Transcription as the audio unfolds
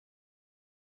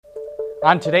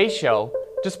On today's show,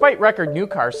 despite record new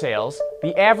car sales,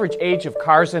 the average age of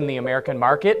cars in the American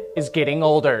market is getting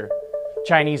older.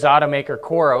 Chinese automaker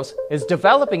Qoros is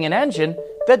developing an engine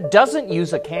that doesn't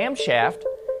use a camshaft,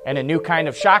 and a new kind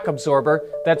of shock absorber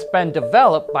that's been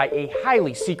developed by a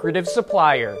highly secretive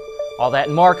supplier. All that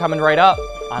and more coming right up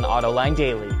on Autoline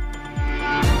Daily.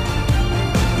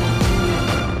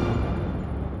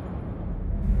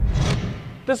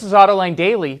 This is Autoline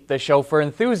Daily, the show for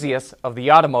enthusiasts of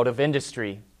the automotive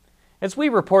industry. As we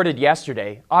reported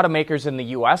yesterday, automakers in the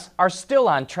U.S. are still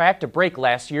on track to break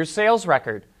last year's sales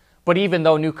record. But even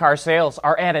though new car sales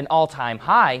are at an all-time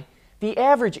high, the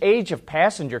average age of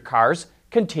passenger cars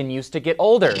continues to get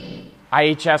older.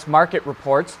 IHS Markit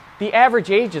reports the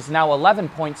average age is now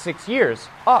 11.6 years,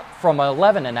 up from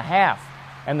 11.5,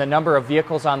 and the number of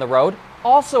vehicles on the road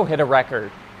also hit a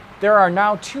record. There are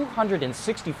now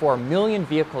 264 million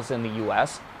vehicles in the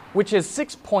U.S., which is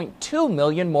 6.2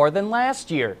 million more than last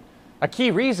year. A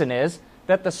key reason is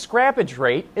that the scrappage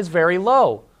rate is very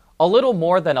low. A little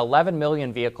more than 11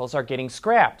 million vehicles are getting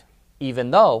scrapped, even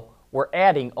though we're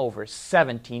adding over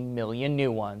 17 million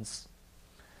new ones.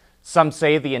 Some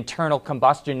say the internal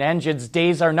combustion engine's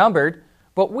days are numbered,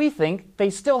 but we think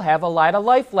they still have a lot of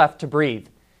life left to breathe.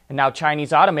 And now Chinese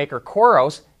automaker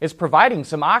Qoros is providing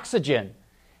some oxygen.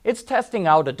 It's testing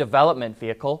out a development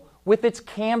vehicle with its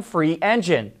cam-free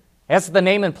engine. As the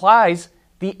name implies,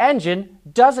 the engine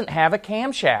doesn't have a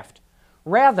camshaft.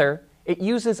 Rather, it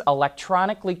uses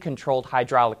electronically controlled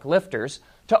hydraulic lifters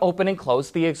to open and close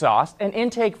the exhaust and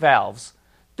intake valves.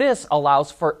 This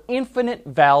allows for infinite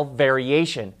valve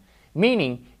variation,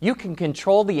 meaning you can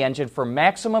control the engine for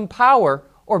maximum power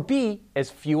or be as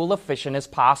fuel efficient as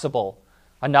possible.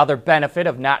 Another benefit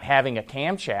of not having a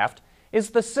camshaft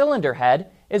is the cylinder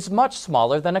head is much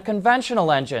smaller than a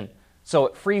conventional engine, so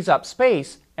it frees up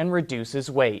space and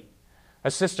reduces weight.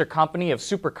 A sister company of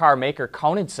supercar maker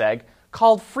Koenigsegg,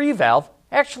 called FreeValve,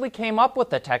 actually came up with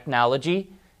the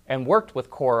technology and worked with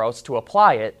Qoros to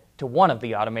apply it to one of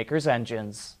the automaker's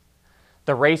engines.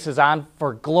 The race is on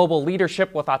for global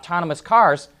leadership with autonomous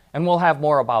cars, and we'll have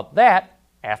more about that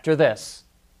after this.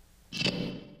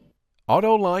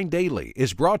 Autoline Daily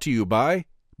is brought to you by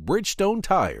Bridgestone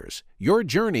Tires, your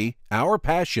journey, our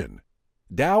passion.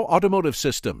 Dow Automotive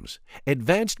Systems,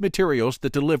 advanced materials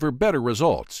that deliver better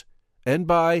results. And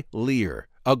by Lear,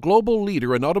 a global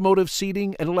leader in automotive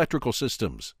seating and electrical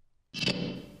systems.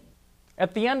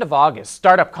 At the end of August,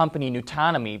 startup company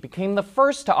nuTonomy became the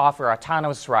first to offer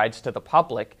autonomous rides to the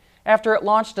public after it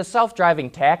launched a self-driving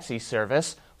taxi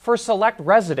service for select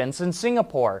residents in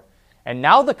Singapore. And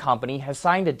now the company has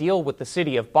signed a deal with the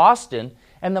city of Boston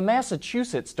and the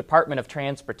Massachusetts Department of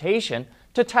Transportation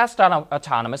to test on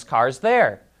autonomous cars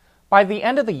there. By the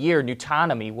end of the year,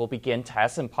 nuTonomy will begin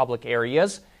tests in public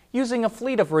areas using a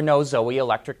fleet of Renault Zoe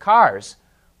electric cars.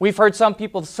 We've heard some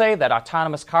people say that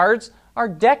autonomous cars are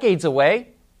decades away,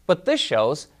 but this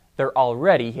shows they're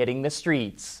already hitting the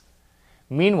streets.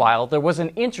 Meanwhile, there was an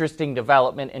interesting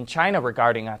development in China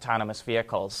regarding autonomous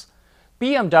vehicles.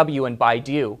 BMW and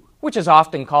Baidu, which is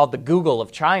often called the Google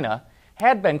of China,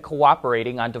 had been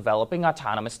cooperating on developing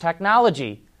autonomous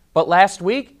technology. But last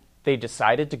week, they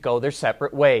decided to go their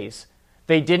separate ways.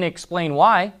 They didn't explain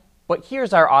why, but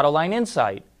here's our Autoline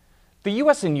insight. The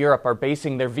US and Europe are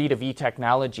basing their V2V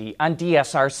technology on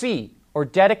DSRC, or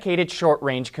Dedicated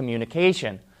Short-Range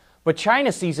Communication. But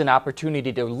China sees an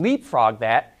opportunity to leapfrog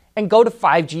that and go to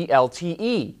 5G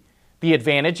LTE. The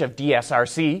advantage of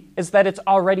DSRC is that it's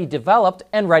already developed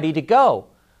and ready to go.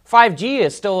 5G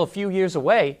is still a few years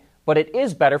away, but it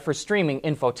is better for streaming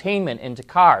infotainment into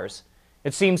cars.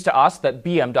 It seems to us that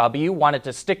BMW wanted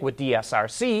to stick with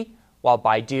DSRC, while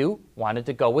Baidu wanted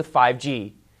to go with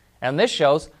 5G. And this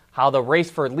shows how the race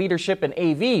for leadership in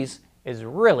AVs is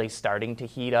really starting to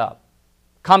heat up.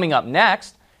 Coming up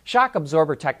next, shock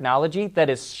absorber technology that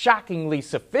is shockingly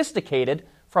sophisticated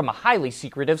from a highly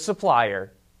secretive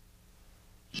supplier.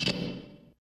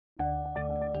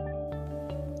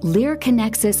 Lear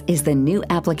Connexus is the new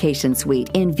application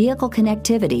suite in vehicle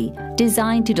connectivity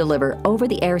designed to deliver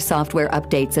over-the-air software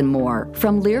updates and more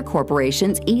from Lear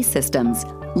Corporation's E-Systems,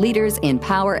 leaders in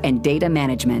power and data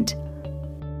management.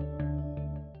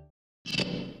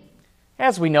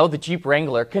 As we know, the Jeep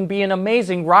Wrangler can be an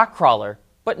amazing rock crawler,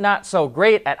 but not so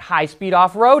great at high-speed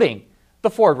off-roading. The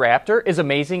Ford Raptor is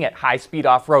amazing at high-speed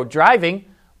off-road driving,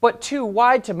 but too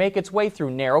wide to make its way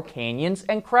through narrow canyons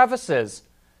and crevices.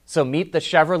 So meet the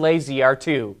Chevrolet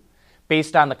ZR2.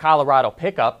 Based on the Colorado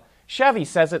pickup, Chevy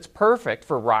says it's perfect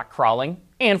for rock crawling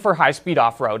and for high-speed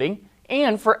off-roading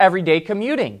and for everyday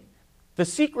commuting. The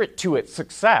secret to its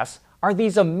success are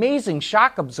these amazing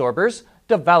shock absorbers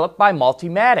developed by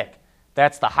Multimatic.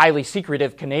 That's the highly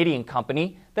secretive Canadian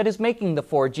company that is making the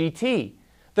Ford GT.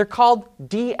 They're called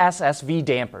DSSV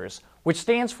dampers, which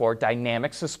stands for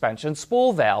Dynamic Suspension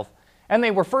Spool Valve, and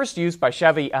they were first used by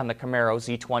Chevy on the Camaro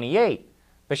Z28.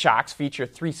 The shocks feature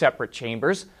 3 separate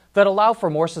chambers that allow for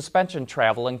more suspension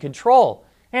travel and control,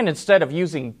 and instead of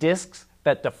using discs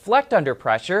that deflect under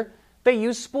pressure, they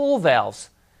use spool valves.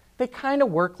 They kind of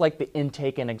work like the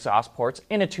intake and exhaust ports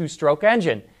in a 2-stroke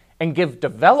engine and give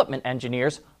development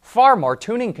engineers far more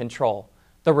tuning control.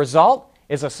 The result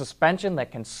is a suspension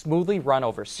that can smoothly run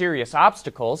over serious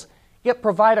obstacles, yet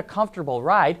provide a comfortable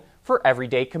ride for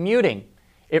everyday commuting.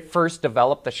 It first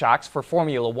developed the shocks for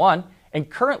Formula One and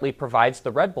currently provides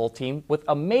the Red Bull team with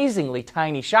amazingly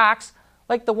tiny shocks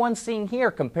like the one seen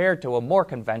here compared to a more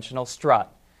conventional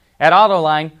strut. At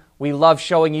Autoline, we love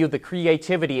showing you the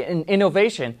creativity and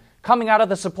innovation coming out of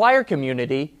the supplier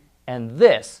community, and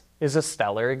this is a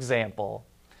stellar example.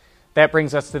 That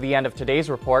brings us to the end of today's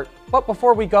report, but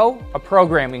before we go, a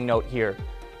programming note here.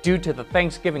 Due to the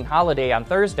Thanksgiving holiday on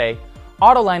Thursday,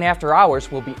 Autoline After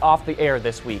Hours will be off the air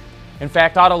this week. In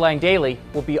fact, Autoline Daily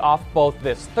will be off both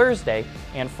this Thursday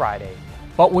and Friday.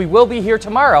 But we will be here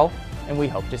tomorrow, and we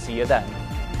hope to see you then.